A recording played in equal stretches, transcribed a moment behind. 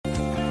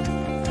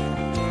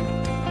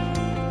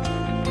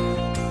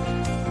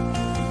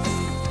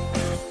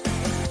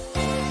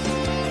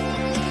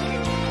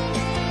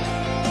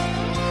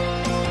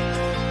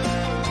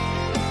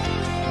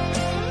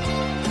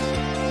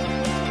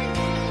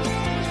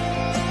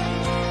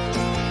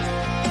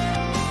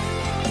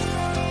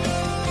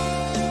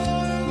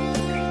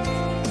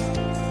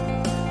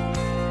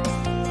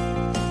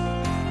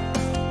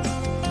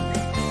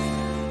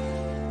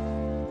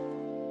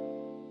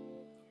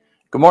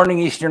Good morning,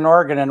 Eastern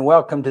Oregon, and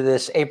welcome to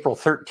this April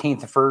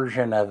 13th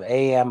version of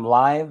AM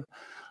Live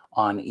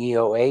on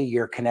EOA,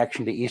 your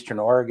connection to Eastern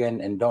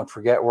Oregon. And don't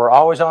forget, we're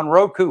always on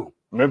Roku.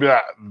 Maybe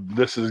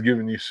this is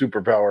giving you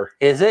superpower.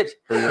 Is it?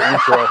 For your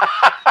intro.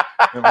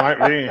 It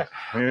might be.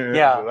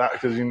 Yeah.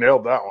 Because you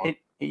nailed that one.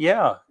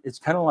 It's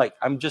kind of like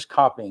I'm just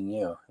copying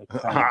you.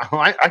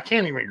 I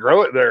can't even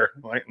grow it there.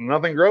 Like,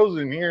 nothing grows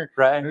in here.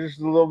 Right. There's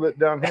just a little bit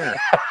down here.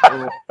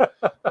 I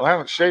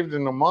haven't shaved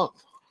in a month.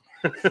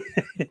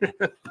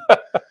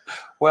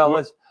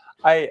 Well,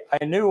 I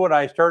knew when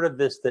I started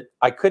this that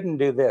I couldn't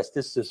do this.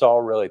 This is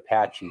all really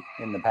patchy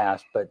in the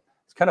past, but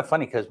it's kind of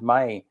funny because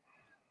my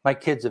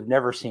kids have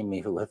never seen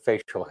me with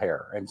facial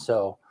hair, and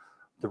so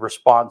the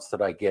response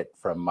that I get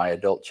from my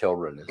adult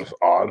children is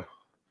odd.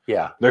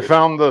 Yeah, they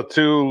found the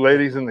two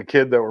ladies and the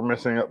kid that were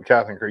missing up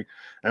Catherine Creek,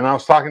 and I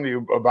was talking to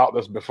you about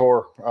this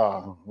before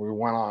we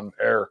went on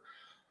air.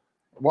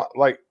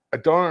 I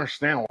don't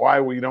understand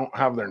why we don't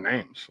have their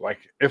names. Like,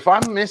 if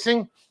I'm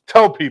missing,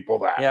 tell people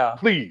that. Yeah.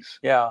 Please.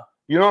 Yeah.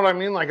 You know what I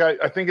mean? Like,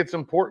 I think it's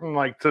important,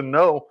 like, to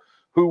know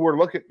who we're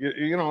looking,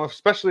 you know,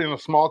 especially in a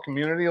small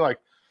community. Like,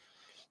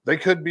 they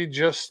could be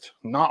just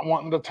not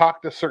wanting to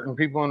talk to certain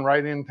people and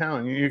right in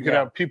town. You could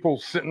have people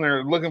sitting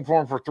there looking for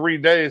them for 3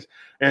 days,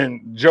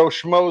 and Joe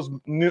Schmo's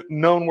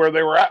known where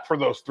they were at for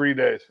those 3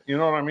 days. You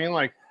know what I mean?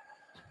 Like,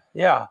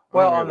 yeah.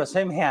 Well, on the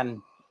same hand,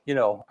 you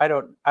know, I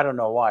don't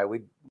know why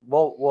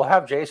we'll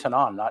have Jason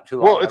on not too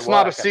long. Well, it's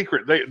not a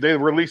secret. They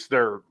released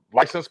their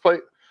license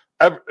plate,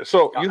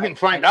 so you can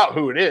find out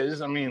who it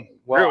is. I mean,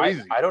 real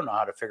easy. I don't know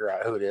how to figure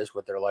out who it is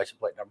with their license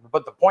plate number,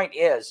 but the point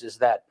is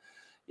that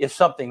if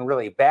something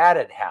really bad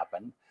had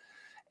happened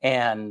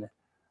and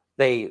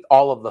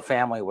all of the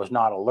family was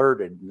not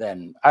alerted,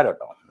 then I don't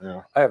know.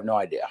 Yeah, I have no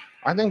idea.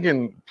 I think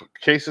in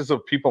cases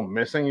of people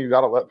missing, you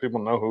got to let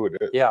people know who it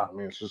is. Yeah. I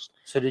mean, it's just.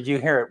 So did you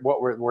hear it?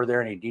 What were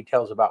there any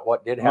details about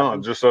what did happen? No,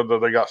 it just said that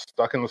they got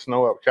stuck in the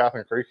snow up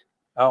Catherine Creek.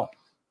 Oh.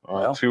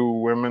 2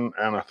 women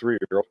and a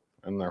 3-year-old,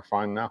 and they're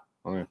fine now.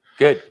 I mean,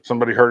 good.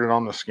 Somebody heard it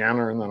on the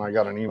scanner, and then I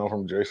got an email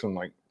from Jason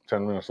like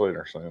 10 minutes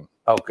later saying,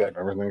 "Oh, good,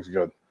 everything's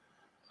good,"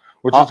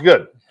 which is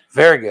good.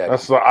 Very good.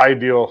 That's the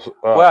ideal.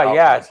 Well,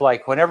 yeah, it's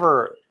like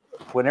whenever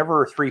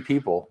 3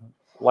 people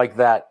like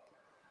that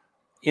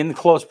in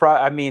close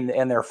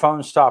and their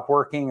phones stop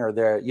working, or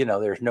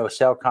there's no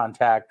cell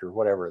contact or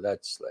whatever.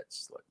 That's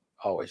like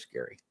always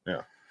scary.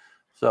 Yeah.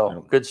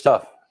 So good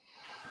stuff.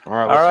 All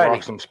right, let's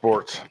rock some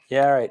sports.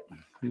 Yeah, all right.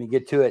 Let me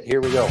get to it.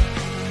 Here we go.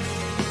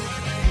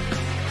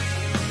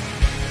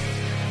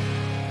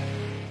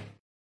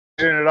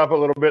 It up a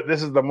little bit.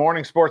 This is the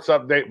morning sports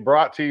update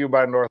brought to you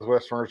by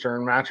Northwest Furniture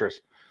and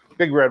Mattress.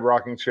 Big red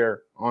rocking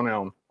chair on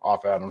Elm,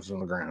 off Adams in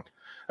the Grand.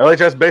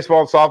 LHS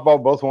baseball and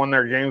softball both won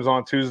their games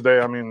on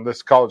Tuesday. I mean,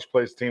 this college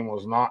place team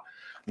was not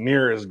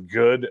near as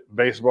good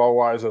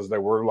baseball-wise as they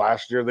were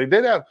last year. They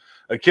did have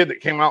a kid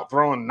that came out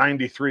throwing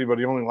 93, but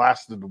he only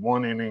lasted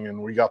 1 inning,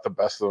 and we got the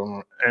best of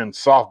them. And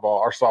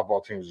our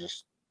softball team is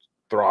just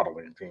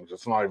throttling teams.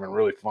 It's not even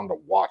really fun to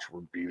watch.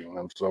 We're beating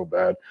them so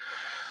bad.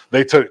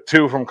 They took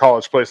 2 from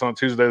College Place on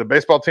Tuesday. The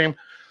baseball team,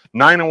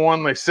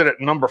 9-1. They sit at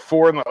number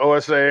 4 in the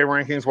OSAA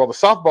rankings, while the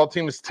softball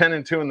team is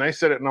 10-2, and they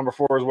sit at number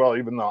 4 as well,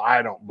 even though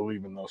I don't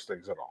believe in those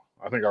things at all.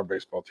 I think our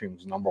baseball team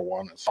is number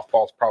 1, and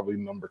softball is probably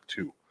number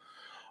 2.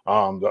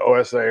 The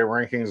OSAA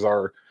rankings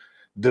are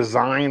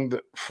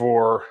designed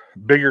for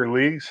bigger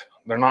leagues.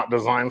 They're not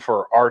designed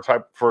for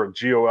a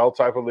GOL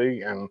type of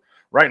league, and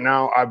right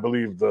now, I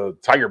believe the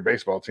Tiger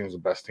baseball team is the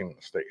best team in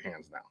the state,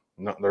 hands down.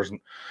 No,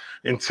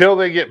 until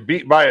they get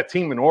beat by a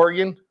team in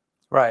Oregon,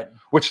 right?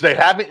 Which they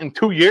haven't in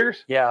 2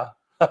 years. Yeah,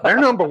 they're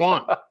number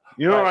 1.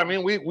 You know what I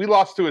mean? We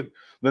lost to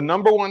the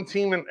number 1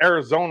 team in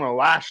Arizona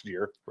last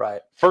year.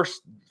 Right.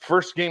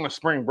 First game of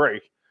spring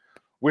break,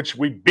 which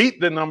we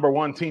beat the number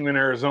 1 team in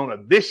Arizona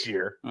this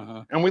year,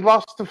 and we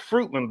lost to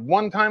Fruitland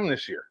 1 time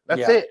this year.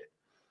 That's it.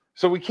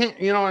 So we can't,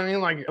 you know what I mean?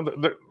 Like,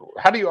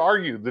 how do you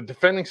argue? The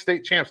defending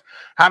state champs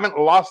haven't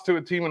lost to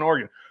a team in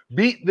Oregon.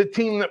 Beat the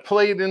team that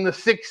played in the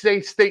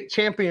 6A state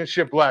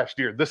championship last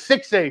year. The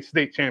 6A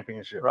state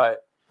championship. Right.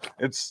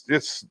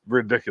 It's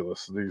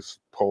ridiculous, these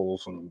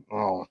polls. And,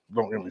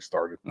 don't get me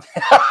started.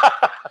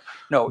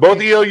 No. Both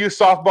EOU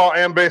softball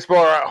and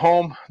baseball are at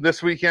home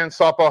this weekend.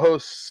 Softball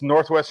hosts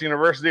Northwest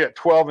University at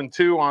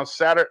 12-2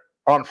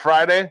 on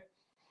Friday.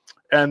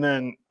 And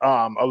then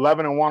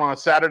 11-1 on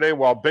Saturday,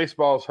 while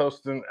baseball is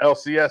hosting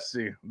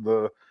LCSC,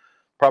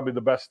 probably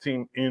the best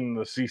team in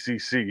the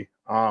CCC.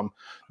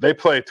 They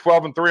play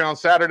 12-3 on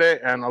Saturday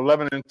and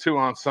 11-2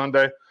 on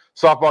Sunday.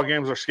 Softball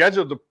games are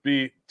scheduled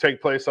to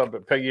take place up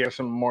at Peggy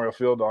Anderson Memorial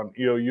Field on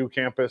EOU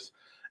campus,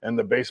 and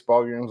the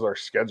baseball games are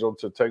scheduled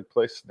to take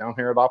place down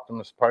here at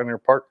Optimus Pioneer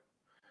Park.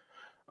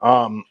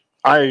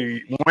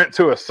 I went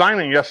to a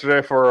signing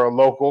yesterday for a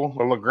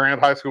LeGrand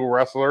High School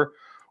wrestler,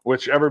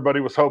 which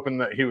everybody was hoping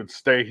that he would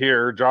stay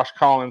here. Josh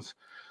Collins,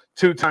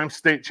 2-time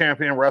state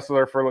champion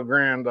wrestler for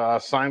LeGrand,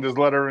 signed his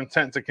letter of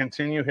intent to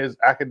continue his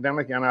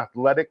academic and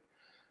athletic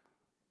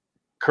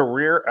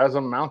career as a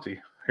Mountie.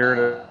 Here it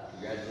is.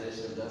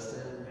 Congratulations,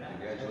 Dustin.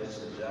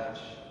 Congratulations, Josh.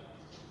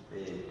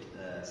 Hey,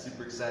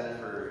 super excited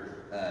for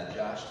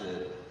Josh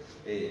to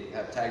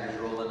have Tigers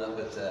rolling up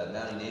at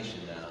Mountie Nation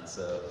now.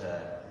 So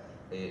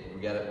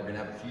we're gonna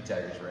have a few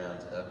Tigers around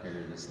up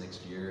here this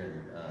next year,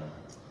 and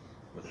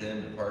with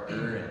him and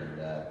Parker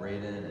and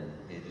Braden,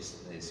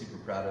 and super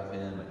proud of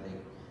him. I think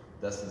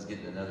Dustin's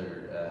getting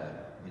another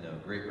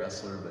great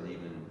wrestler, but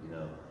even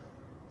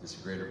just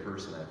a greater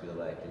person. I feel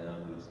like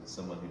who's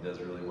someone who does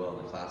really well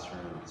in the classroom,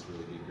 gets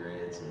really good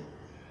grades, and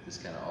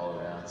just kind of all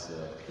around. So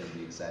it's gonna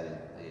be exciting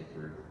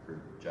for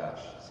Josh.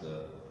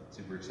 So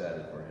super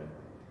excited for him.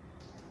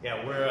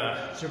 Yeah,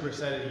 we're super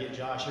excited to get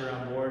Josh here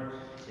on board.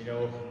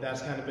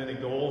 That's kind of been a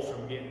goal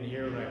from getting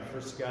here when I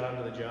first got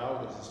onto the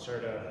job, was to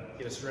start to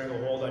get a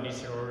stranglehold on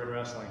Eastern Oregon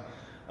wrestling.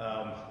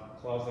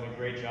 Claude's done a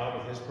great job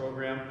with his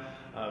program.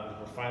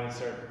 We're finally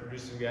starting to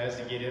produce some guys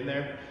to get in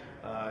there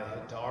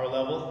to our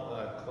level.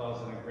 Claude's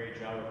done a great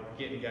job of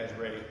getting guys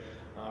ready.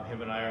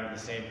 Him and I are on the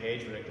same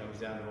page when it comes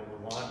down to what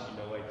we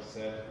want. Like you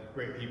said,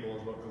 great people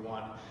is what we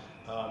want.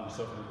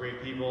 So from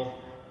great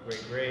people,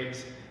 great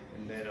grades,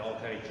 and then it all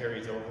kind of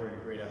carries over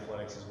into great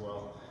athletics as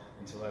well.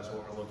 And so that's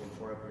what we're looking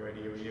for up here at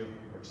EOU.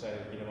 We're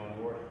excited to get him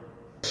on board.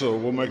 So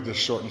we'll make this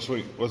short and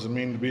sweet. What does it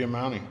mean to be a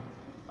Mountie?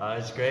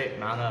 It's great.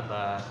 Mount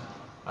Up.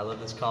 I love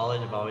this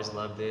college. I've always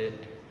loved it.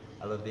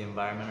 I love the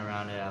environment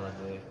around it. I love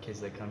the kids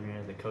that come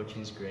here. The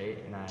coaching's great,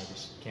 and I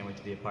just can't wait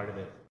to be a part of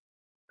it.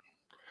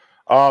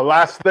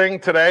 Last thing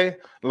today,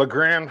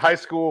 LeGrand High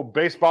School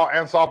baseball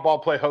and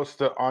softball play host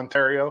to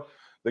Ontario.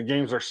 The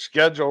games are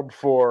scheduled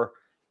for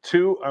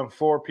 2 and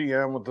 4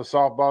 p.m. with the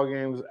softball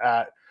games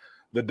at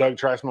the Doug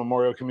Trice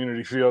Memorial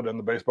Community Field and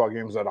the baseball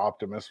games at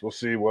Optimist. We'll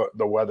see what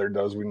the weather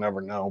does. We never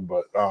know,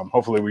 but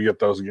hopefully we get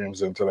those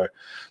games in today.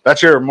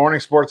 That's your morning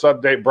sports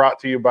update brought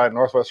to you by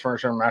Northwest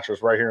Furniture and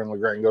Mattress right here in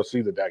LeGrand. Go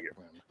see the Daggett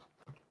family.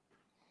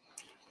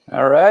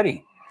 All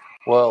righty.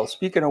 Well,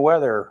 speaking of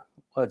weather,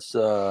 let's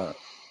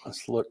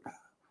look.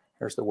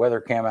 There's the weather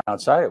cam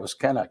outside. It was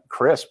kind of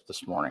crisp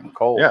this morning,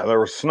 cold. Yeah,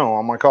 there was snow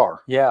on my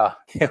car. Yeah,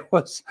 it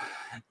was.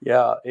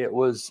 Yeah, it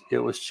was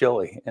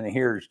chilly. And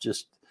here's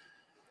just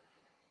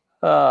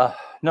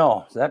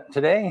no, is that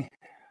today?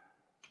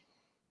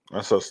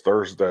 That says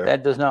Thursday.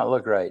 That does not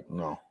look right.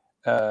 No.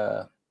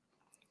 I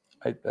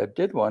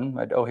did one.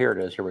 Here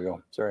it is. Here we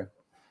go. Sorry.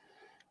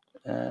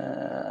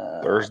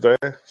 Thursday,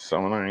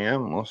 7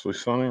 a.m., mostly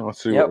sunny.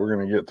 Let's see what we're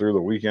going to get through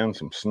the weekend.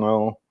 Some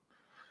snow.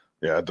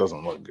 Yeah, it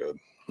doesn't look good.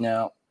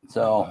 No.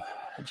 So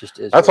it just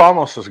is. That's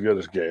almost as good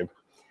as Gabe.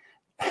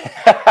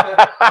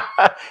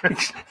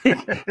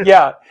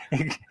 Yeah.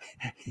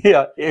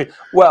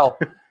 Well,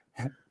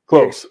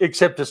 close.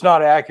 Except it's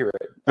not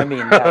accurate. I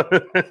mean,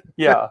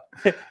 yeah,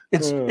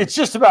 it's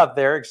just about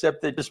there.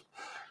 Except that just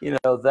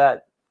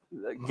that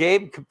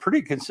Gabe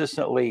pretty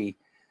consistently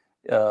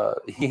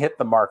he hit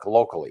the mark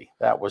locally.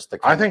 That was the.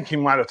 I think he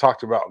might have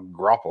talked about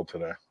Grapple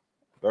today.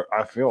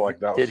 I feel like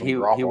that was. Did he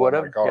would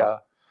have? Yeah.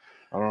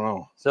 I don't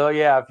know. So,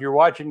 yeah, if you're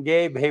watching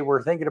Gabe, hey,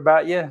 we're thinking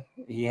about you.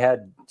 He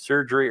had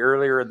surgery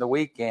earlier in the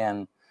week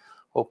and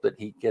hope that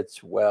he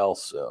gets well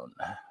soon.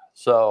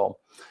 So,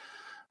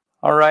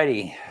 all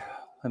righty.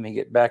 Let me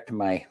get back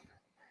to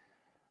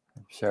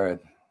sorry,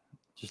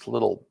 just a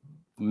little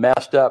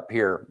messed up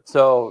here.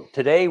 So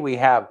today we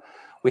have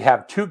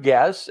 2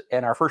 guests,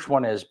 and our first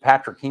one is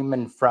Patrick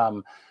Hemann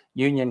from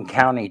Union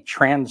County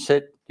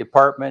Transit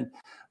Department,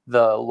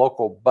 the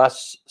local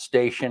bus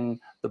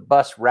station. The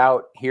bus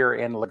route here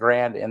in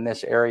LeGrand in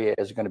this area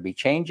is going to be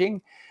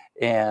changing,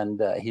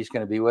 and he's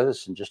going to be with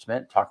us in just a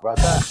minute to talk about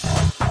that.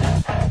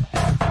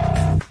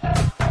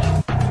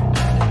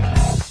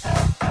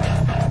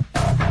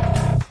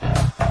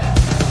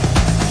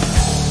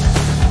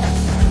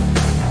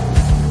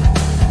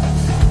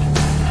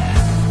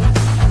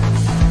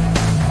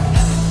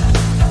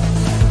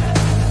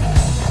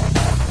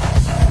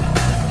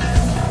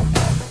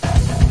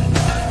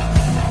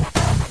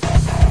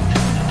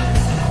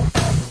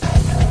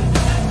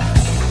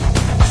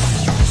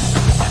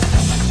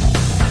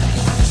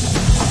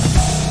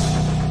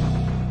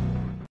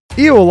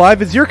 EO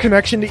Live is your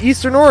connection to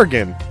Eastern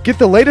Oregon. Get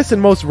the latest and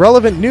most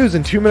relevant news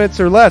in 2 minutes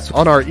or less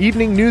on our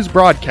evening news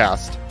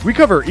broadcast. We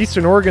cover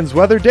Eastern Oregon's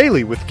weather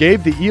daily with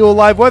Gabe, the EO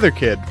Live Weather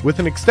Kid, with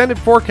an extended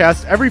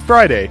forecast every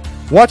Friday.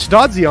 Watch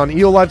Doddsy on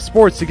EO Live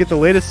Sports to get the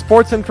latest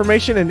sports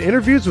information and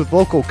interviews with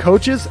local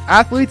coaches,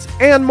 athletes,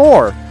 and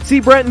more. See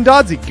Brent and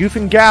Doddsy goof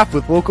and gaff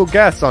with local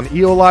guests on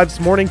EO Live's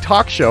morning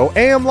talk show,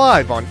 AM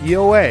Live on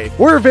EOA.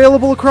 We're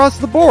available across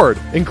the board,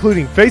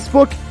 including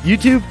Facebook,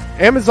 YouTube,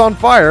 Amazon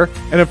Fire,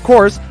 and of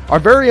course, our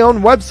very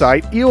own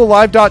website,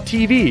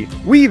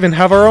 eolive.tv. We even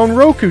have our own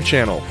Roku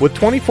channel with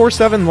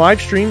 24/7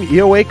 live stream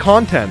EOA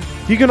content.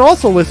 You can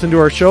also listen to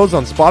our shows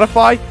on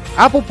Spotify,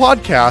 Apple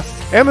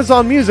Podcasts,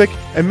 Amazon Music,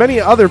 and many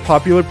other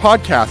popular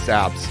podcast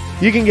apps.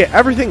 You can get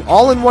everything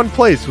all in one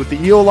place with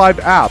the EO Live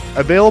app,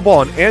 available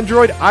on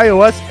Android,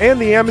 iOS, and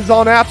the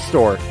Amazon App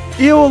Store.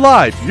 EO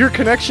Live, your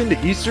connection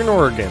to Eastern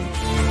Oregon.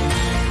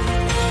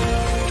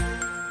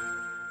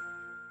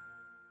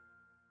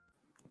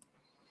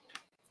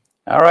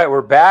 All right,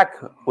 we're back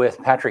with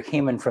Patrick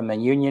Hemann from the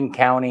Union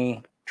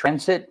County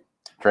Transit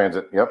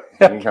Transit. Yep.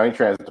 Union County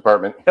Transit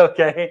Department.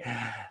 Okay.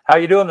 How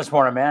you doing this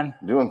morning, man?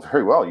 Doing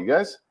very well. You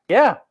guys?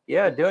 Yeah,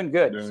 doing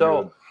good. Doing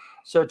so, good.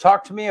 so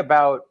talk to me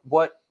about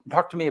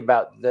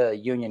the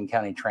Union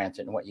County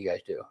Transit and what you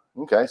guys do.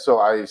 Okay. So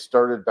I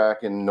started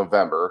back in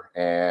November,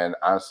 and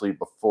honestly,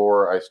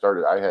 before I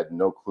started, I had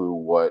no clue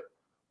what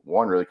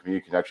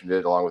Community Connection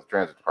did along with the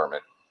Transit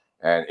Department,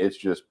 and it's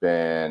just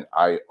been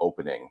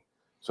eye-opening.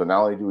 So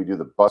not only do we do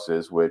the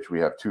buses, which we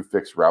have 2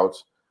 fixed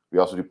routes, we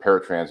also do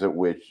paratransit,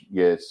 which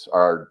gets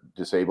our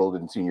disabled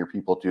and senior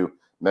people to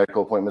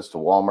medical appointments, to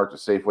Walmart, to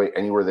Safeway,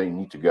 anywhere they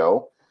need to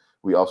go.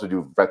 We also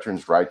do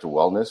Veterans Ride to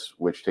Wellness,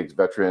 which takes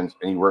veterans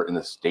anywhere in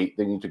the state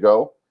they need to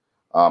go.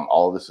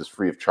 All of this is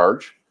free of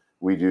charge.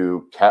 We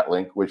do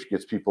CatLink, which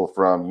gets people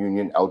from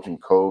Union, Elgin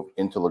Cove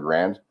into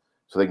LeGrand,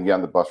 so they can get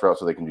on the bus route,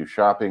 so they can do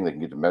shopping, they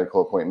can get to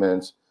medical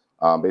appointments,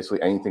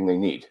 basically anything they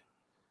need.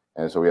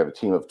 And so we have a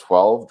team of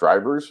 12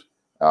 drivers,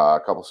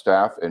 a couple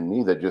staff, and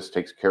me that just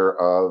takes care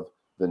of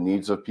the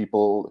needs of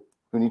people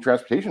who need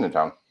transportation in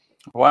town.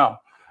 Wow.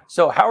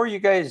 So how are you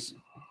guys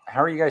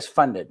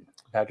funded,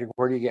 Patrick?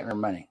 Where do you get your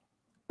money?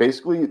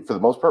 Basically, for the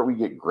most part, we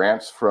get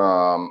grants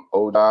from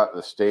ODOT,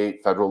 the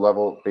state, federal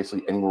level,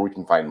 basically anywhere we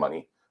can find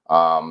money.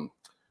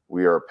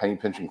 We are a penny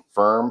pinching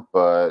firm,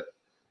 but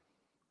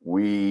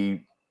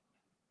we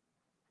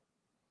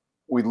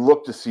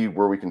look to see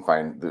where we can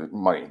find the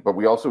money. But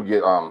we also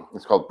get,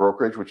 it's called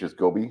brokerage, which is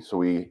Gobi. So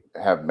we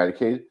have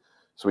Medicaid.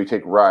 So we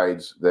take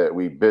rides that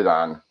we bid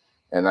on,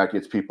 and that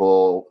gets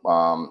people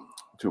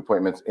to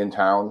appointments in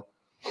town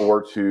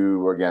or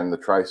to, again, the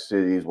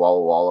Tri-Cities,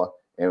 Walla Walla.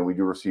 And we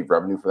do receive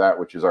revenue for that,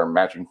 which is our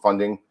matching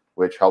funding,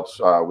 which helps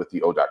with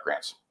the ODOT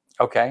grants.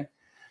 Okay.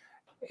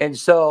 And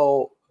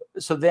so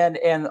then,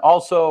 and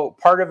also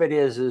part of it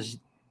is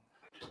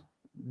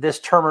this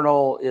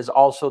terminal is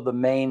also the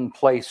main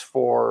place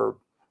for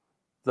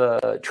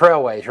the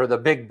trailways or the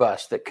big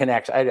bus that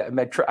connects. I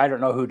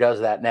don't know who does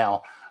that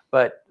now,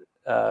 but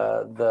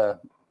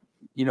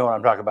you know what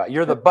I'm talking about.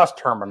 You're the bus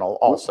terminal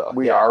also.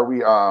 We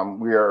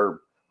are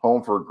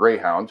home for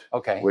Greyhound,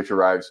 okay, which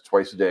arrives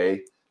twice a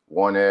day.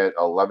 One at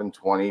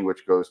 11:20,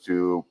 which goes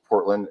to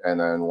Portland, and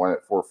then one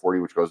at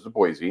 4:40, which goes to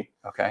Boise.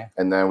 Okay.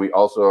 And then we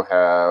also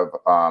have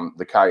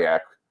the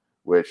Kayak,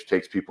 which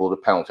takes people to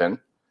Pendleton.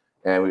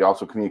 And we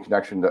also Community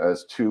Connection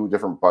does 2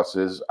 different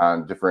buses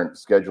on different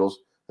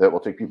schedules that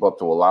will take people up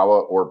to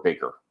Wallowa or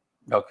Baker.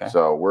 Okay.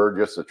 So we're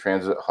just a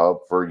transit hub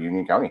for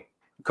Union County.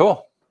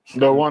 Cool.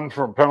 The one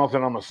from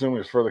Pendleton, I'm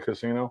assuming, is for the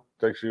casino.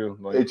 Takes you.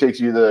 It takes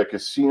you to the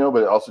casino,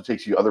 but it also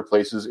takes you other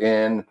places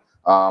in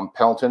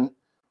Pendleton.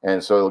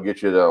 And so it'll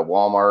get you to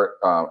Walmart,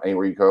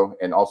 anywhere you go.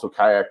 And also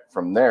Kayak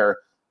from there,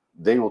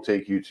 they will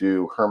take you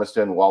to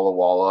Hermiston, Walla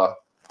Walla.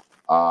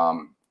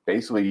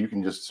 Basically, you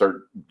can just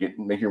start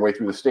making your way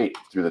through the state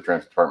through the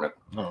transit department.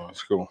 Oh,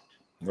 that's cool.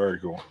 Very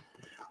cool.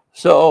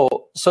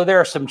 So there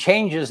are some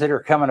changes that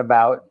are coming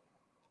about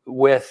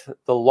with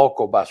the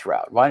local bus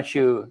route. Why don't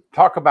you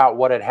talk about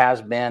what it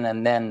has been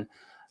and then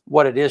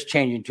what it is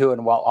changing to,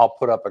 and I'll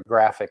put up a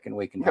graphic and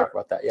we can talk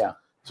about that. Yeah.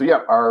 So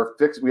yeah,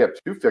 we have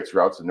 2 fixed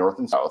routes in north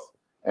and south,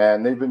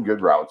 and they've been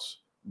good routes.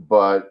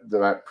 But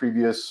the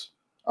previous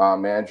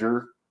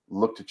manager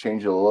looked to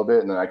change it a little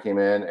bit, and then I came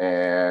in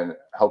and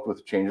helped with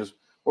the changes.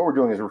 What we're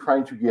doing is we're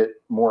trying to get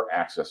more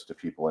access to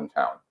people in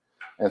town.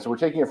 And so we're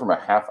taking it from a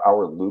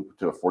half-hour loop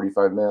to a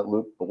 45-minute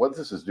loop. But what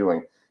this is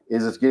doing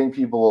is it's getting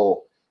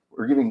people,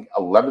 we're giving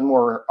 11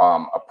 more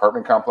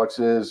apartment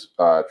complexes,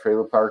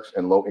 trailer parks,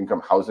 and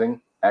low-income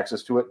housing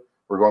access to it.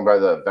 We're going by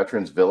the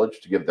Veterans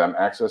Village to give them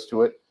access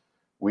to it.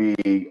 We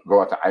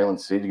go out to Island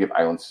City to give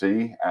Island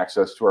City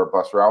access to our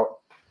bus route.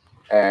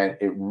 And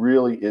it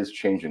really is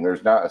changing.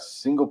 There's not a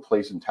single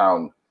place in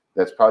town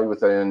that's probably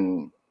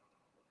within,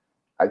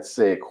 I'd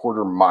say, a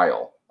quarter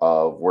mile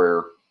of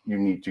where you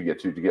need to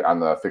get on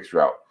the fixed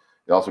route.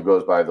 It also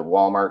goes by the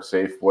Walmart,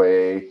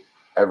 Safeway,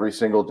 every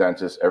single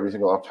dentist, every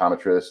single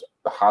optometrist,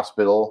 the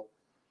hospital,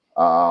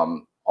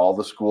 all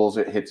the schools.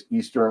 It hits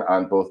Eastern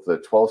on both the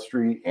 12th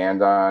Street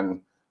and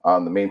on the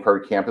main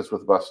part of campus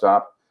with the bus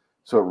stop.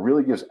 So it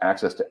really gives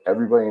access to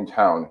everybody in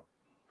town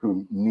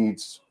who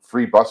needs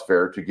free bus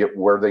fare to get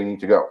where they need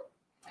to go.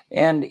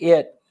 And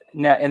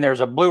there's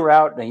a blue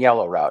route and a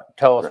yellow route.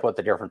 Tell us what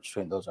the difference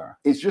between those are.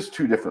 It's just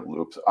 2 different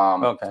loops.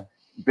 Okay.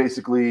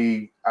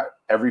 Basically,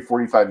 every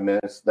 45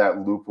 minutes, that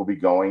loop will be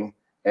going,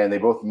 and they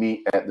both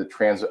meet at the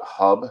transit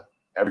hub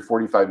every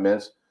 45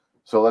 minutes.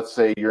 So let's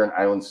say you're in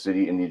Island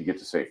City and need to get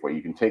to Safeway.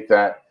 You can take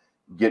that,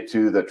 get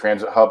to the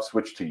transit hub,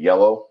 switch to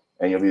yellow,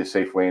 and you'll be at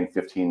Safeway in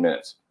 15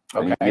 minutes.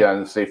 Okay. And you can get on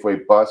the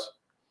Safeway bus,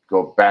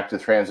 go back to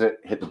transit,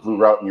 hit the blue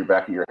route, and you're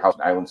back at your house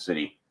in Island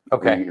City.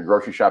 Okay. You get your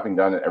grocery shopping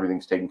done, and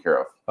everything's taken care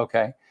of.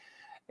 Okay.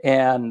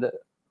 And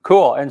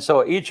cool. And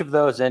so each of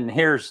those, and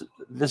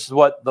this is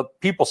what the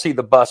people see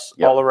the bus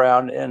all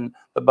around in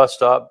the bus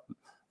stop.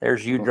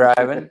 There's you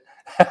driving.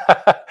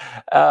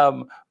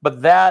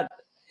 But that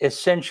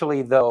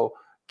essentially, though,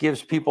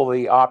 gives people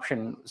the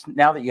option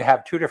now that you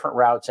have 2 different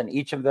routes and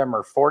each of them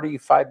are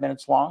 45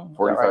 minutes long.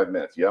 45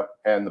 minutes. Yep.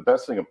 And the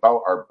best thing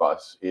about our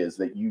bus is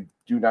that you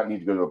do not need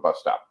to go to a bus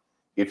stop.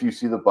 if you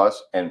see the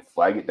bus and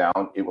flag it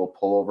down, it will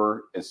pull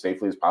over as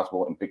safely as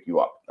possible and pick you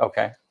up.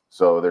 Okay.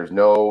 So there's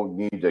no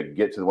need to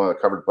get to one of the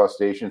covered bus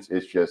stations.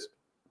 It's just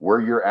where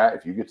you're at.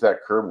 If you get to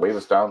that curb, wave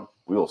us down,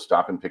 we will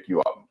stop and pick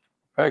you up.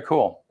 Very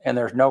cool. And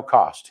there's no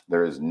cost.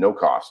 There is no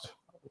cost.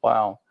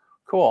 Wow.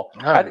 Cool.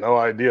 I had no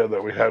idea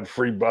that we had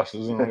free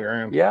buses in the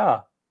Grand.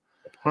 Yeah.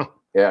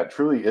 Yeah, it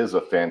truly is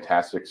a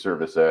fantastic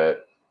service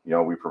that,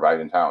 we provide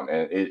in town.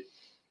 And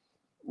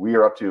we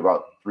are up to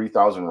about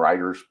 3,000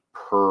 riders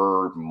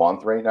per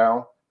month right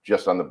now,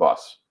 just on the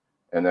bus.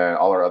 And then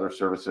all our other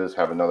services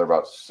have another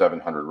about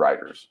 700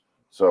 riders.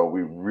 So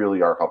we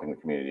really are helping the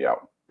community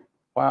out.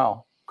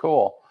 Wow.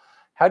 Cool.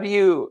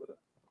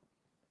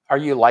 Are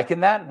you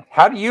liking that?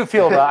 How do you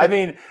feel about it? I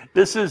mean,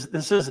 this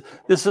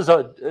is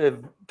a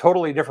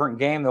totally different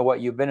game than what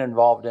you've been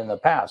involved in the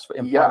past.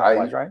 Right?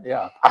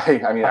 Yeah.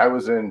 I mean, I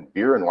was in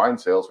beer and wine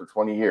sales for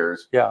 20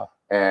 years. Yeah.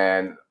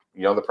 And,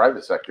 the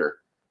private sector.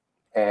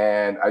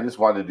 And I just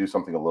wanted to do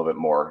something a little bit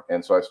more.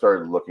 And so I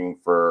started looking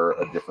for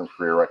a different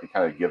career where I could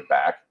kind of give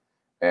back.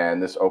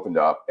 And this opened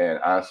up. And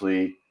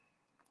honestly,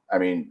 I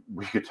mean,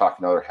 we could talk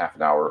another half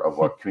an hour of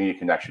what Community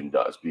Connection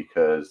does,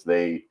 because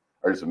they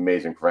are just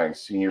amazing, providing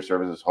senior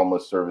services,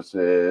 homeless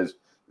services,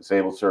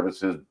 disabled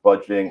services,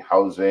 budgeting,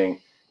 housing.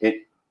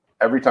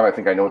 Every time I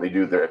think I know what they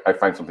do, I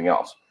find something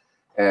else.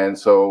 And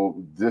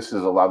so this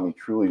has allowed me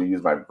truly to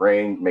use my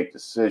brain, make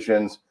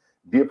decisions,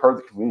 be a part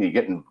of the community,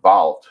 get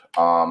involved.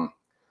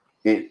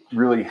 It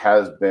really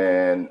has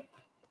been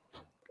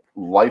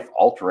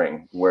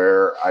life-altering,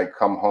 where I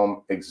come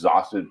home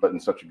exhausted, but in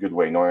such a good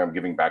way, knowing I'm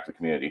giving back to the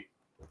community.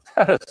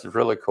 That is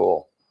really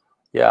cool.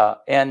 Yeah.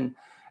 And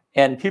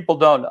people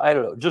don't, I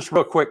don't know, just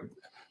real quick,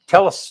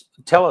 tell us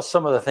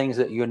some of the things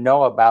that you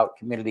know about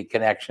Community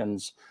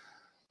Connections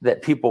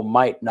that people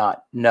might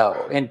not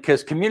know. And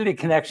because Community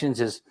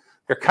Connections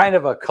they're kind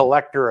of a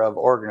collector of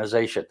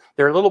organization.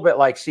 They're a little bit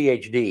like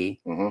CHD,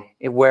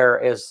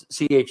 whereas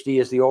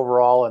CHD is the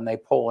overall, and they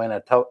pull in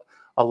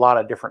a lot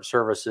of different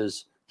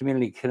services.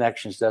 Community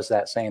Connections does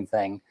that same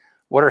thing.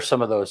 What are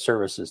some of those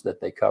services that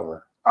they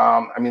cover?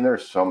 I mean,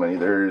 there's so many.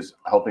 There's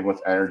helping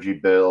with energy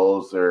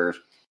bills. There's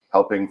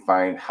helping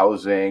find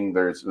housing.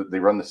 They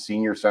run the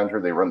senior center.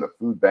 They run the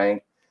food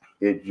bank.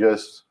 I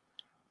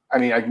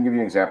can give you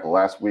an example.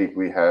 Last week,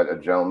 we had a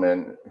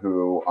gentleman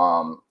who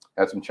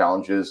had some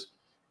challenges.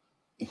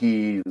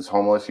 He was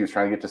homeless. He was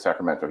trying to get to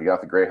Sacramento. He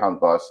got the Greyhound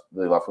bus.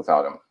 They left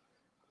without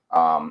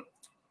him.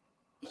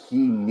 He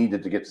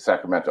needed to get to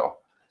Sacramento.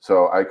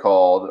 So I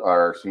called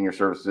our senior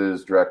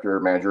services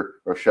manager,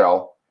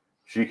 Rochelle.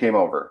 She came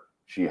over.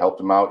 She helped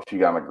him out. She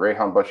got him a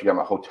Greyhound bus. She got him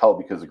a hotel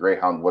because the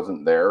Greyhound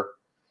wasn't there,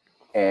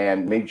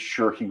 and made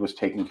sure he was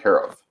taken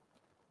care of.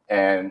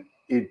 And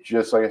it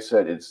just, like I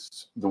said,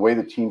 it's the way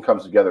the team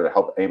comes together to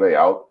help anybody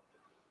out.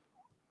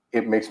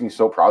 It makes me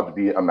so proud to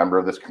be a member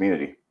of this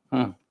community.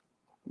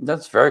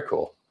 That's very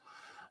cool.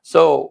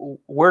 So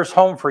where's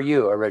home for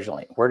you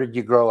originally? Where did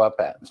you grow up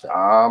at?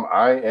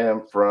 I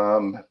am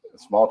from a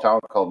small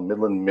town called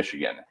Midland,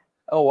 Michigan.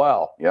 Oh,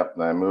 wow. Yep.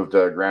 And I moved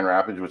to Grand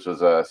Rapids, which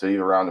is a city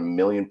of around 1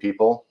 million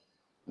people.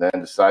 Then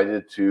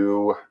decided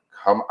to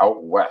come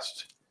out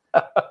west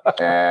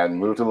and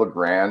move to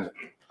LeGrand.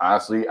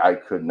 Honestly, I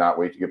could not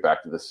wait to get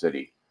back to the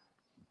city.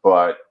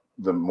 But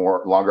the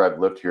longer I've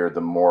lived here,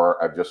 the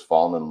more I've just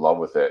fallen in love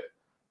with it.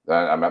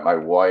 Then I met my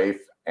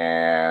wife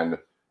and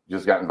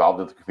just got involved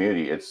with the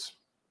community. It's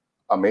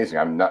amazing.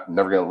 I'm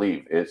never going to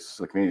leave.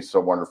 The community is so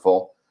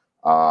wonderful.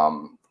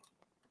 I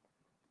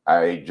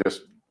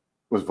just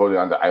was voted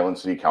on the Island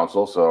City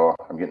Council, so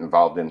I'm getting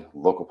involved in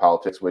local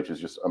politics, which is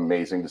just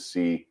amazing to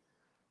see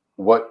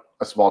what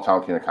a small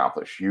town can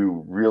accomplish.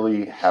 You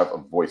really have a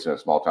voice in a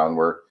small town,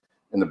 where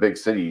in the big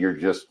city, you're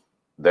just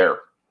there.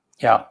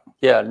 Yeah.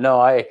 Yeah. No,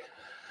 I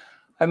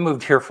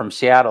moved here from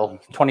Seattle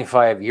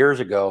 25 years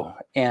ago,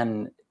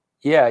 and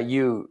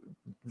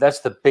that's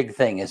the big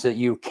thing, is that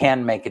you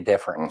can make a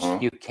difference.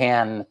 You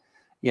can,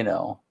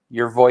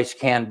 your voice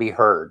can be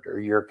heard, or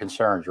your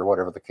concerns, or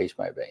whatever the case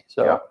might be.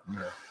 So,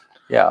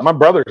 yeah. My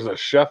brother's a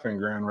chef in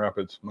Grand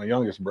Rapids. My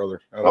youngest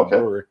brother out of the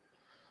brewery.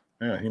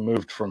 Yeah, he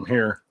moved from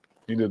here.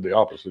 He did the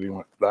opposite. He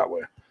went that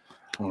way.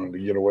 Wanted to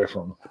get away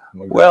from.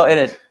 Well,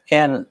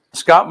 and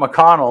Scott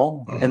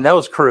McConnell and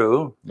those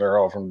crew. They're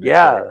all from Detroit.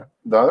 Yeah.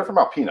 No, they're from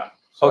Alpena.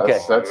 So okay.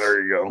 That's,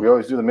 there you go. We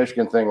always do the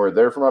Michigan thing where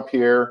they're from up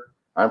here.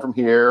 I'm from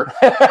here.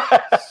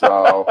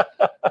 So,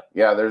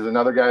 yeah, there's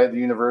another guy at the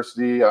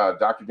university,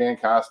 Dr. Dan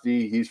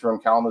Costi. He's from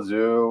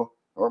Kalamazoo.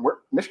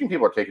 Michigan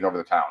people are taking over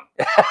the town.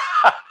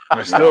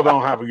 They still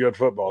don't have a good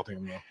football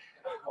team, though.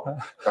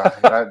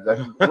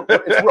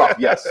 It's rough.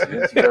 Yes,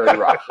 it's very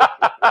rough.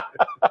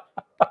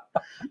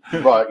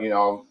 But,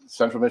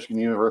 Central Michigan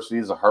University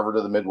is the Harvard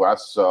of the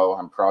Midwest, so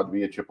I'm proud to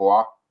be a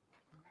Chippewa.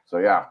 So,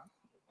 yeah.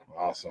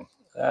 Awesome.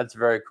 That's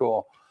very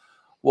cool.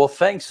 Well,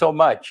 thanks so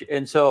much.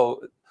 And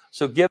so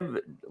give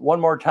one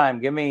more time.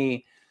 Give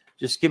me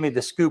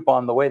the scoop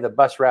on the way the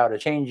bus route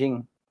is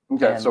changing.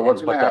 Okay, so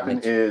what's going to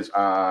happen is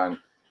on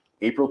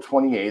April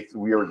 28th,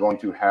 we are going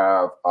to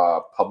have a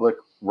public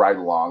ride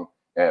along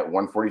at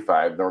 1:45.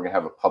 Then we're going to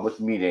have a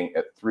public meeting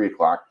at 3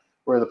 o'clock.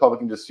 where the public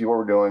can just see what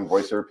we're doing,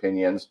 voice their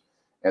opinions.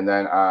 And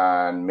then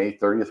on May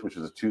 30th, which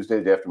is a Tuesday,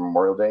 the day after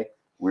Memorial Day,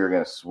 we're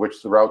going to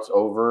switch the routes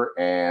over,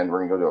 and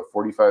we're going to go to a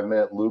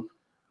 45-minute loop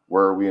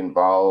where we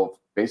involve,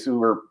 basically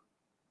we're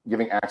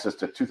giving access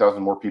to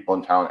 2,000 more people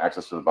in town,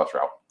 access to the bus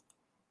route.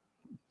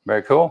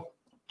 Very cool.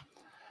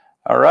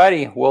 All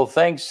righty. Well,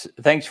 thanks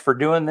for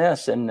doing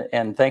this, and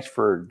thanks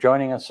for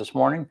joining us this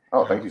morning.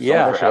 Oh, thank you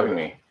so much for having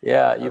me.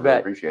 Yeah, you bet.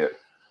 Appreciate it.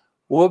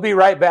 We'll be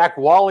right back.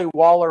 Wally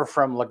Waller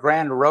from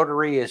LeGrand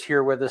Rotary is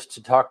here with us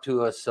to talk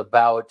to us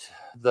about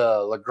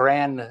the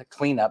LeGrand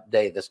Cleanup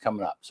Day that's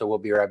coming up. So we'll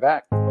be right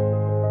back.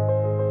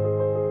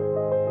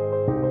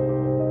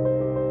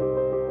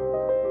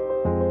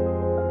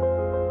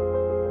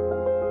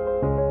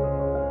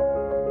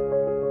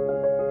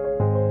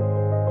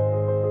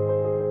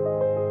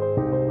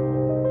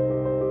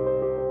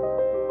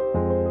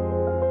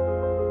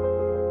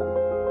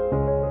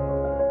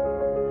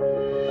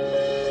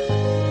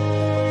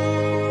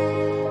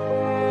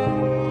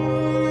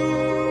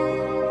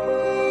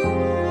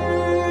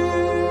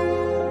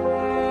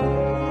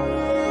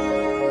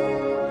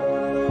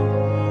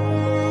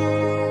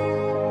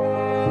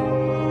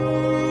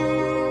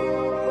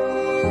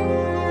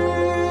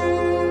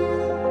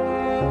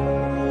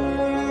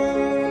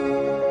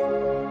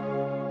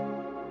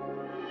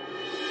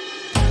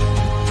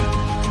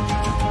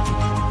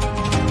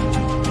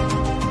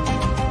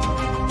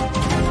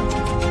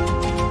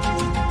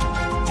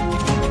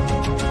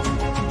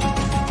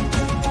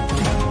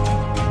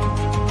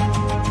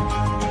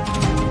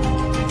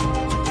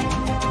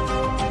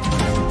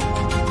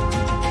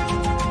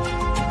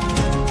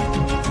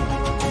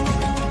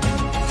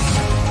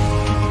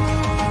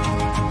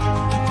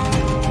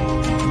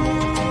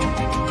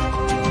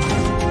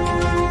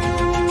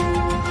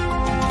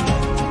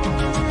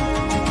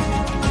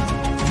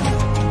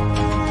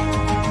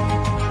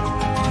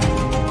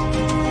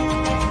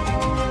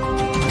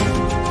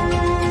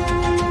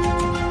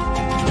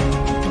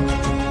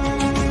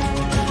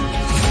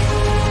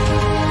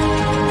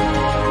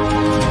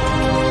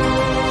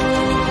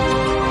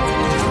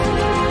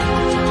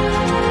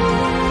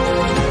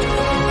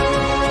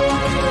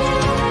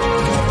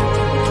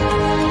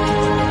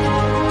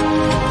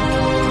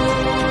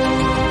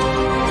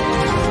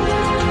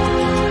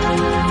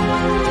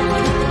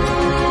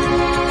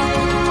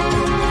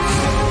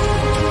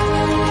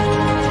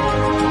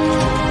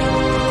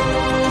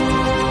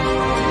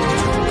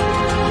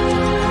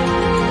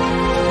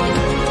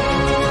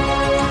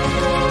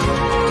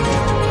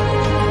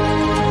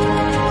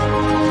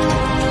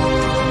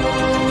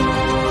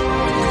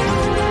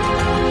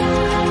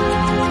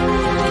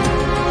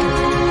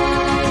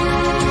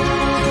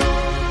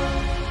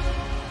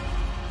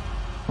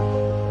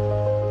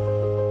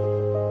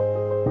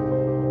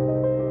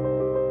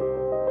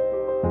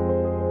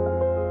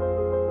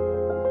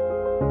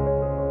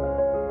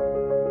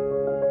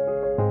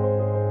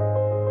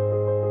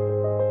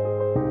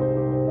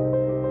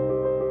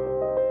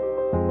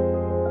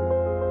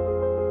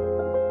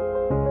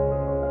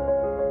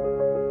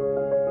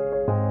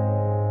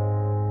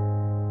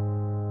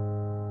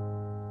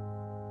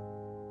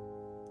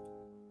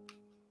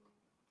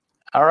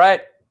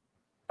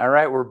 All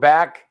right. We're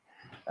back.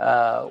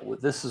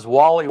 This is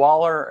Wally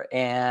Waller,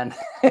 and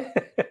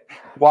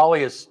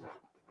Wally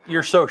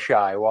you're so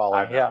shy, Wally.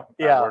 I'm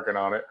working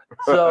on it.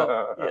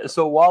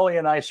 So Wally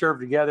and I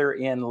served together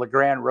in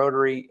LeGrand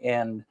Rotary,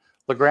 and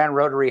LeGrand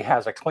Rotary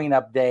has a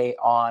cleanup day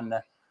on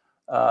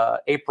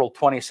April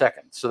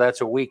 22nd. So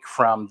that's a week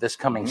from this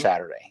coming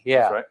Saturday.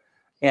 Yeah. That's right.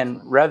 And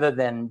rather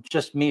than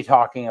just me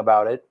talking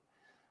about it,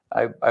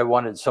 I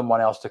wanted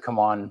someone else to come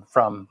on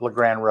from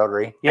LeGrand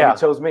Rotary. Yeah. And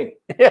he chose me.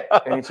 Yeah.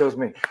 And he chose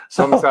me.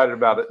 So I'm excited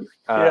about it.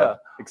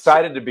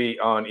 Excited to be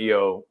on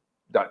EOA.TV.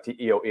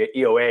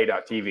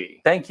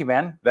 Thank you,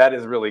 man. That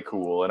is really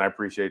cool, and I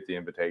appreciate the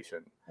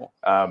invitation.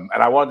 And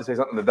I wanted to say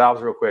something to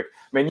Dobbs real quick.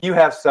 I mean, you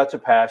have such a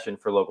passion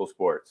for local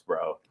sports,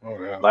 bro.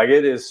 Oh, yeah. Like,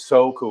 it is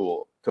so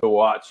cool to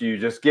watch you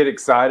just get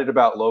excited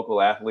about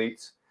local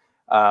athletes,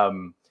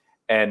 and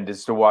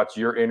just to watch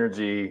your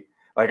energy.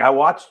 Like, I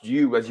watched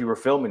you as you were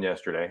filming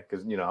yesterday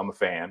because, you know, I'm a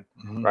fan,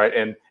 right?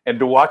 And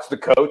to watch the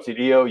coach at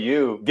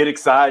EOU get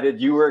excited,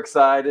 you were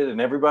excited,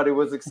 and everybody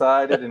was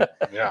excited. And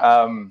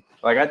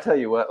like, I tell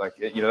you what, like,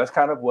 you know, that's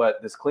kind of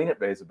what this cleanup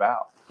day is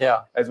about.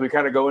 Yeah. As we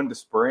kind of go into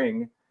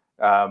spring,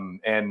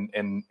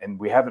 and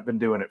we haven't been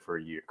doing it for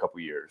a couple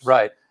years,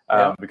 right?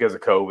 Because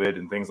of COVID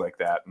and things like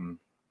that, and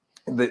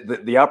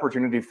the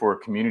opportunity for a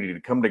community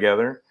to come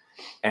together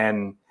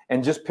and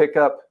just pick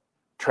up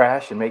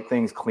trash and make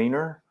things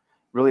cleaner.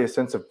 Really a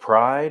sense of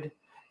pride.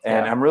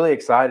 And I'm really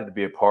excited to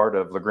be a part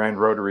of LeGrand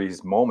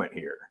Rotary's moment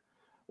here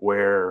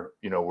where,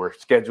 you know, we're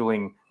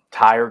scheduling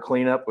tire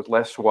cleanup with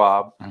Les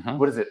Schwab.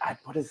 What is it?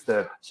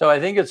 So I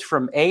think it's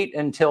from 8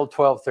 until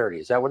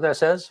 12:30. Is that what that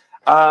says?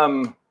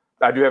 I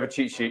do have a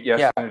cheat sheet. Yes.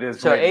 Yeah. And it is.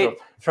 So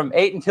from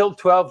 8 until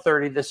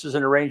 12:30, this is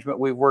an arrangement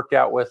we've worked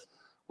out with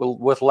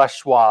Les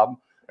Schwab.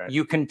 Right.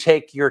 You can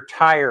take your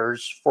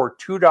tires for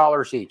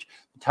 $2 each.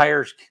 The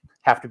tires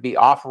have to be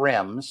off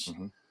rims.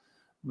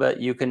 but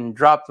you can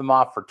drop them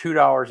off for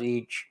 $2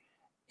 each,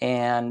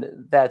 and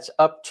that's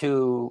up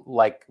to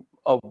like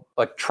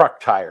a truck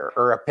tire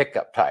or a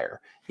pickup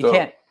tire. You So,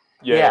 can't.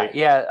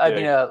 yeah. I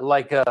mean,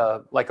 like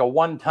a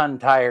 1-ton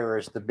tire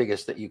is the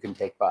biggest that you can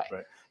take by.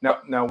 Right.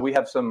 Now we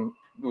have some,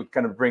 which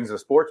kind of brings the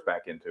sports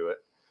back into it.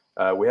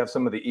 We have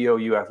some of the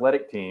EOU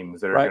athletic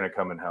teams that are going to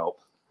come and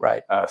help.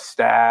 Right.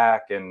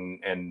 Stack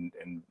and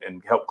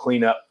help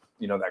clean up,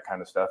 that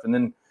kind of stuff. And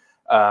then,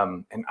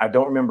 and I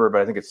don't remember,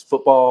 but I think it's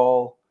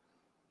football.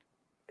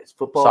 It's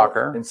football,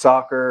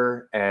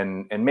 soccer,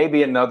 and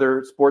maybe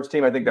another sports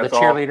team. I think that's the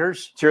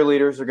cheerleaders.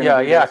 Cheerleaders are going to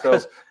be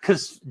there.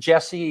 Because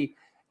Jesse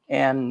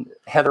and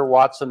Heather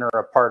Watson are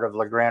a part of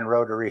LeGrand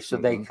Rotary, so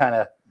they kind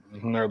of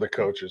they're the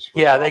coaches.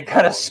 They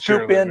kind of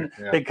scoop in.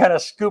 Yeah. They kind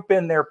of scoop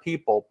in their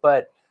people,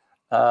 but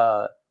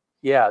that'll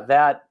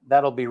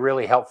be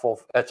really helpful.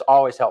 That's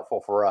always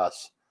helpful for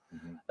us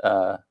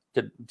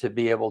to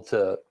be able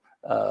to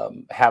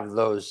have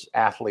those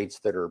athletes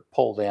that are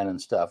pulled in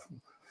and stuff.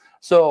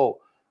 So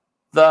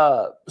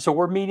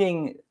we're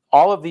meeting.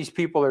 All of these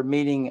people are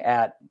meeting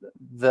at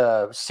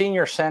the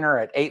senior center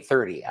at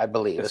 8:30, I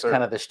believe. It's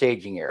kind of the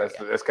staging area.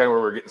 That's kind of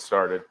where we're getting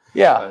started.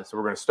 Yeah. So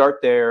we're going to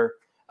start there,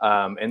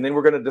 and then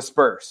we're going to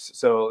disperse.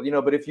 So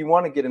but if you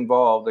want to get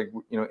involved,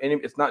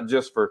 it's not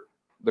just for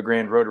the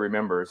Grand Rotary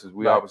members.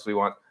 We obviously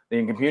want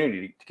the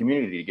community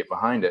to get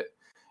behind it.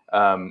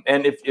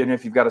 And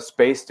if you've got a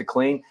space to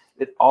clean,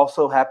 it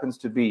also happens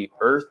to be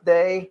Earth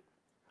Day.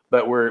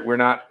 But we're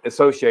not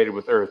associated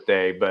with Earth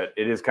Day, but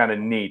it is kind of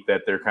neat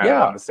that they're kind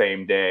of on the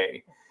same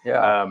day.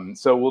 Yeah.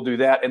 So we'll do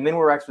that, and then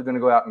we're actually going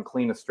to go out and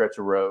clean a stretch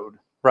of road.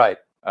 Right.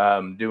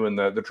 Doing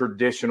the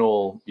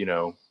traditional,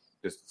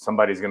 just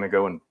somebody's going to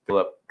go and fill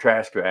up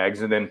trash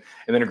bags, and then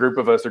a group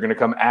of us are going to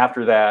come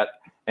after that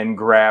and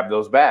grab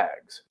those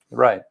bags.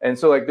 Right. And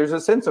so there's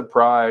a sense of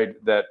pride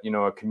that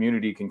a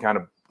community can kind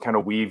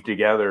of weave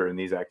together in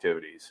these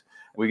activities.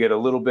 We get a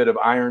little bit of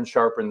iron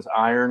sharpens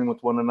iron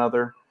with one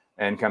another.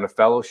 And kind of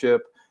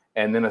fellowship,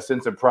 and then a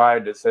sense of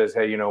pride that says,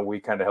 hey,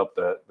 we kind of help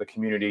the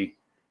community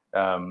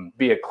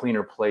be a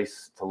cleaner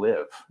place to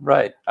live.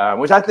 Right.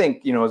 Which I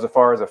think, as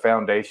far as a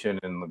foundation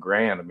in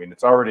LeGrand, I mean,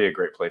 it's already a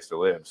great place to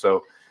live.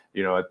 So,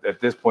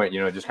 at this point,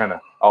 just kind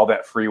of all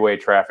that freeway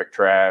traffic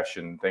trash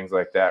and things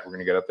like that, we're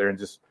going to get up there and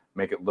just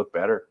make it look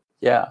better.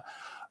 Yeah.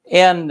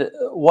 And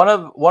one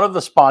of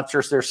the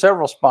sponsors, there's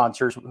several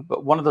sponsors,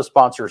 but one of the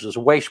sponsors is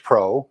Waste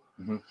Pro.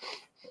 Mm-hmm.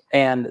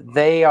 And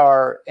they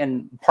are,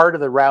 and part of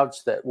the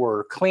routes that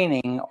we're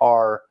cleaning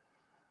are,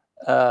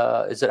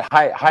 is it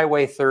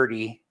Highway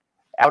 30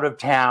 out of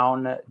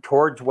town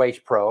towards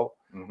Waste Pro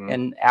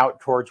and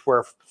out towards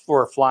where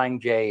Flying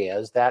J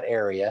is, that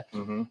area.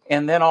 Mm-hmm.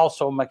 And then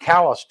also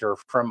McAllister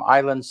from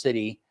Island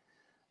City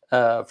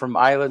out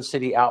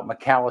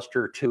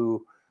McAllister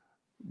to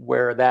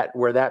where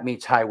that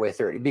meets Highway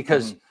 30.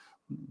 Because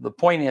the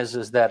point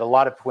is that a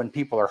lot of when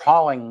people are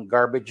hauling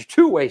garbage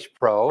to Waste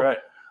Pro, right.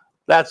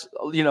 That's,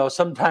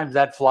 sometimes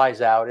that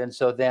flies out. And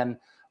so then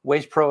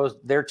Waste Pros,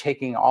 they're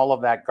taking all of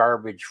that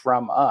garbage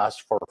from us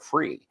for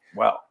free.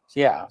 Wow.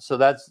 Yeah. So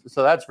that's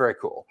very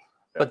cool.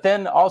 Yeah. But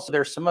then also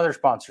there's some other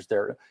sponsors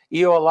there.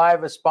 EO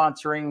Alive is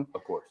sponsoring.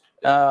 Of course.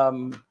 Yeah.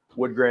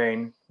 Wood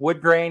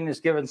Grain is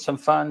giving some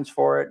funds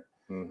for it.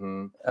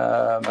 Mm-hmm.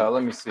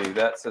 Let me see.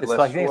 That's it's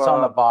like it's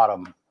on the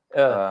bottom.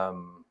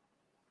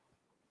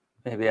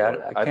 Maybe I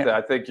can't. I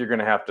think you're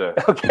going to have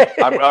to. Okay.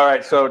 All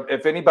right. So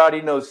if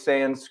anybody knows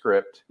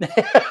Sanskrit,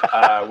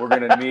 we're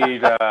going to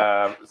need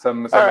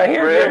some. All right.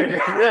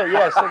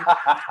 Yes.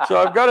 So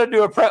I've got to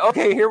do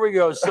okay. Here we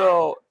go.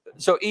 So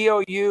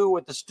EOU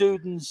with the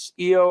students,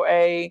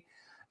 EOA,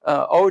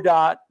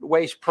 ODOT,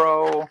 Waste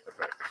Pro,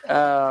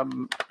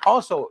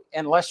 also,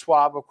 and Les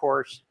Schwab, of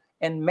course,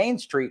 and Main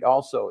Street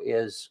also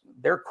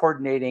they're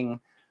coordinating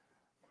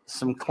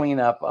some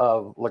cleanup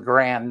of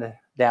LeGrand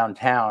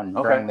downtown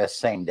during this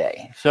same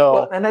day.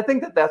 So, and I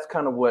think that's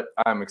kind of what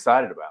I'm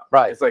excited about.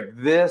 Right. It's like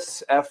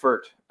this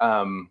effort,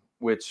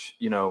 which,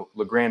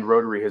 LeGrand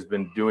Rotary has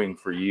been doing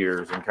for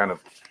years and kind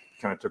of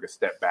took a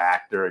step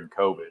back during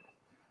COVID.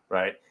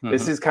 Right. Mm-hmm.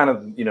 This is kind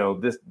of,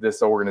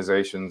 this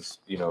organization's,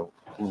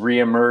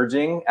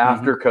 reemerging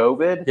after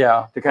COVID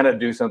to kind of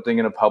do something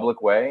in a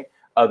public way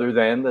other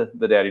than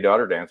the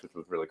daddy-daughter dance, which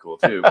was really cool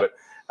too. But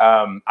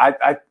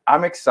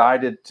I'm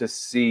excited to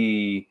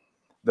see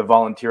the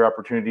volunteer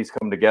opportunities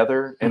come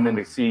together, and then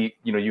to see,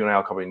 you and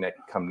I'll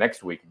come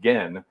next week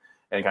again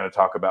and kind of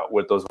talk about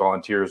what those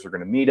volunteers are going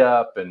to meet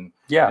up. And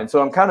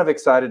so I'm kind of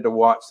excited to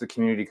watch the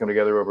community come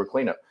together over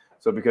cleanup.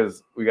 So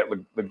because we got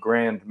the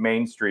Grand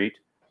Main Street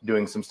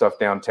doing some stuff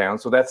downtown.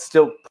 So that's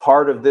still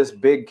part of this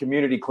big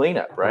community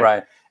cleanup, right?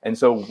 Right. And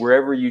so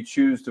wherever you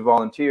choose to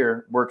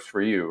volunteer works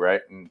for you,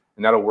 right? And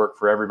that'll work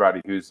for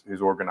everybody who's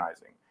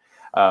organizing.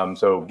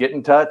 So get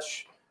in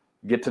touch,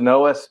 get to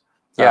know us.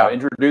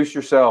 Introduce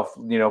yourself,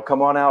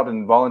 come on out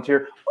and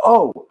volunteer.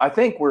 Oh, I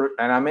think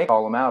and I may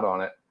call them out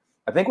on it.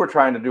 I think we're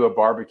trying to do a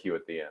barbecue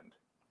at the end.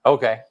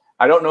 Okay.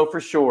 I don't know for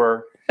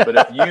sure, but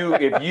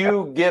if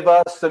you give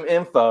us some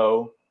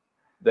info,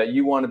 that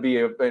you want to be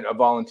a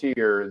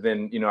volunteer,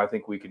 then, I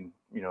think we can,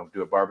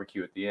 do a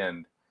barbecue at the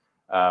end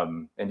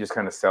and just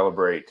kind of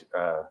celebrate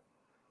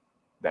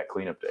that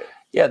cleanup day.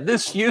 Yeah,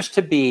 this used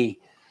to be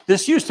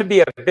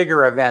a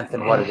bigger event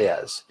than what it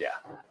is.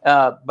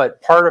 Yeah.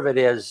 But part of it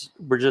is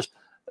we're just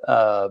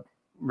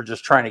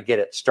trying to get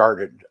it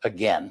started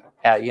again,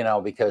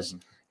 because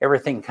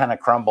everything kind of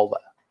crumbled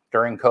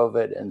during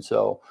COVID. And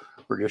so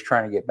we're just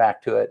trying to get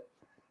back to it.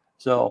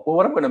 So, well,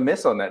 what I'm going to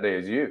miss on that day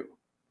is you.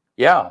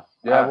 Yeah.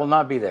 I will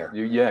not be there.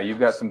 You've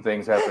got some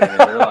things happening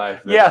in your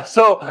life. Yeah,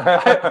 so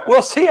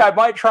we'll see. I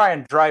might try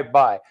and drive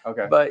by.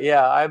 Okay. But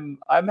yeah,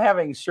 I'm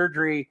having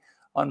surgery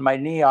on my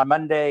knee on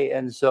Monday,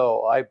 and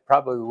so I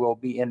probably will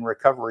be in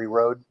recovery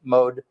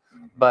mode.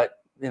 But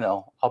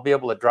I'll be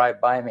able to drive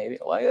by maybe.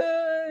 Like,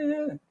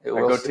 the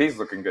goatee's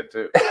looking good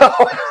too.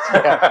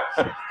 Yeah.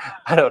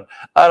 I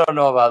don't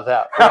know about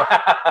that.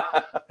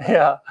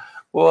 Yeah,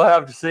 we'll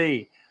have to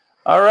see.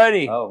 All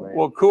righty. Oh, man.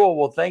 Well, cool.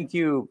 Well, thank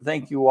you,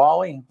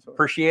 Wally.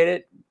 Appreciate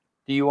it.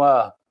 Do you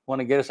want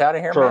to get us out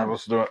of here, Sure, man?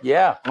 let's do it.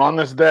 Yeah. On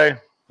this day,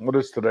 what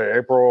is today?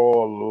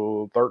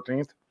 April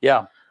 13th?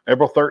 Yeah.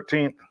 April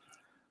 13th,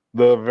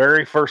 the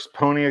very first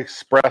Pony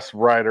Express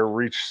rider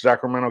reached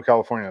Sacramento,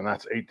 California, and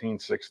that's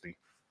 1860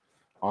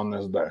 on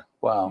this day.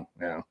 Wow.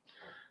 Yeah.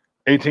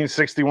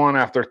 1861,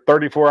 after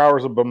 34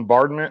 hours of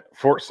bombardment,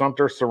 Fort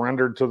Sumter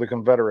surrendered to the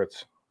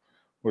Confederates,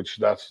 which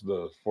that's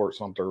the Fort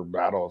Sumter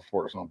Battle of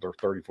Fort Sumter,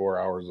 34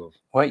 hours of.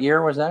 What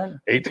year was that?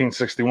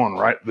 1861,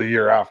 right? The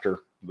year after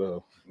the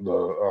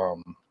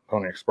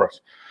Pony Express.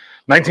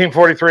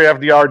 1943,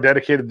 FDR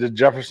dedicated the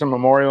Jefferson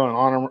Memorial in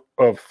honor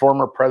of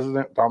former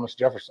President Thomas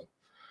Jefferson.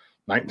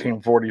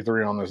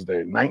 1943 on this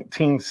day.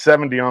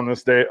 1970 on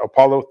this day,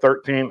 Apollo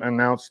 13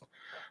 announced,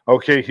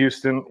 "Okay,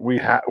 Houston,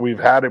 we've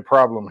had a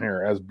problem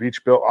here," as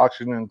Beach-built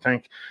oxygen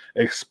tank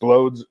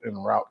explodes en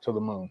route to the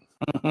moon.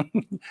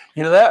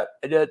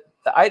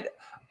 I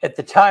at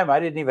the time I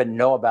didn't even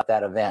know about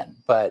that event,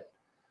 but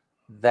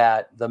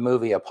that the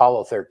movie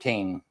Apollo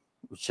 13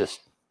 was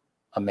just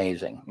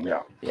amazing.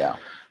 Yeah.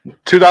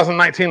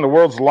 2019, the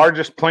world's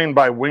largest plane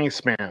by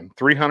wingspan,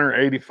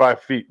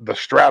 385 feet, the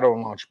Strato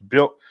launch,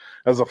 built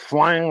as a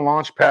flying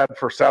launch pad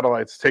for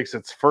satellites, takes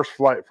its first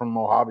flight from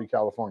Mojave,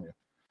 California.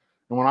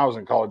 And when I was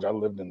in college, I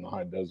lived in the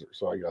high desert,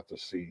 so I got to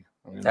see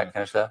that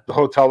kind of stuff. The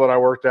hotel that I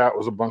worked at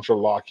was a bunch of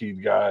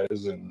Lockheed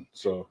guys, and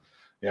so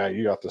yeah,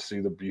 you got to see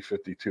the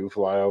B-52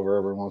 fly over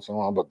every once in a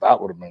while, but that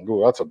would have been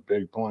cool. That's a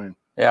big plane.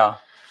 Yeah.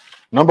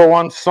 Number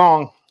one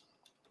song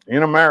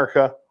in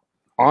America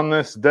on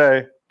this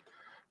day.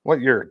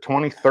 What year?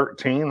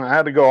 2013? I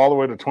had to go all the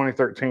way to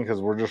 2013 because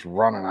we're just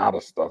running out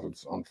of stuff.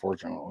 It's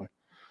unfortunately,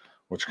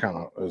 which kind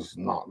of is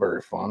not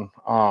very fun.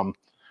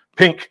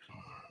 Pink.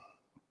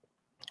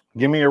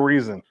 Give Me a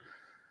Reason.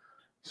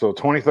 So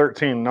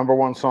 2013, number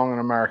one song in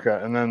America.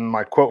 And then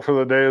my quote for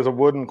the day is a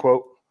wooden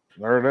quote.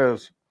 There it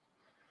is.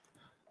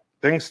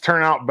 Things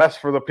turn out best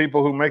for the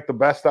people who make the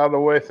best out of the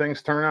way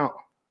things turn out.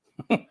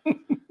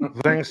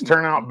 Things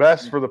turn out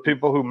best for the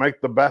people who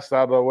make the best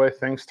out of the way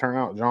things turn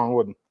out. John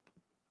Wooden.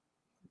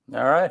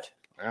 All right.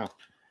 Yeah.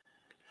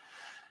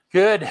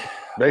 Good.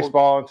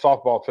 Baseball and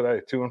softball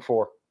today, 2 and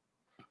 4.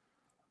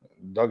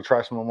 Doug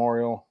Trice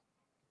Memorial.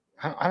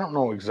 I don't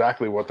know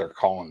exactly what they're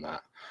calling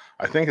that.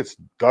 I think it's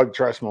Doug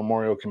Trice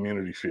Memorial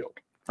Community Field.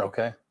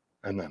 Okay.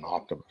 And then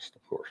Optimist,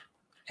 of course.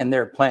 And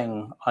they're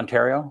playing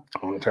Ontario?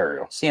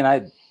 Ontario. See,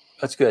 and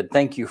that's good.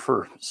 Thank you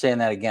for saying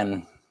that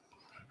again.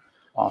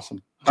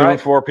 Awesome. 2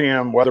 and 4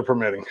 p.m., weather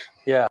permitting.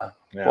 Yeah.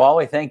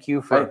 Wally, thank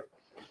you for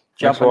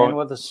jumping in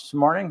with us this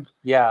morning.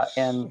 Yeah.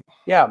 And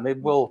maybe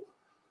we'll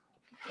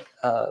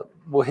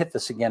hit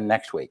this again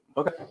next week.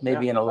 Okay.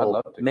 Maybe in a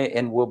little, and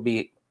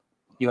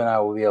you and I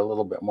will be a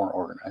little bit more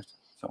organized.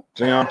 So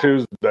see you on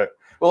Tuesday.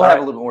 We'll have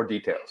a little more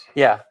details.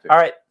 Yeah. All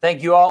right.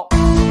 Thank you all.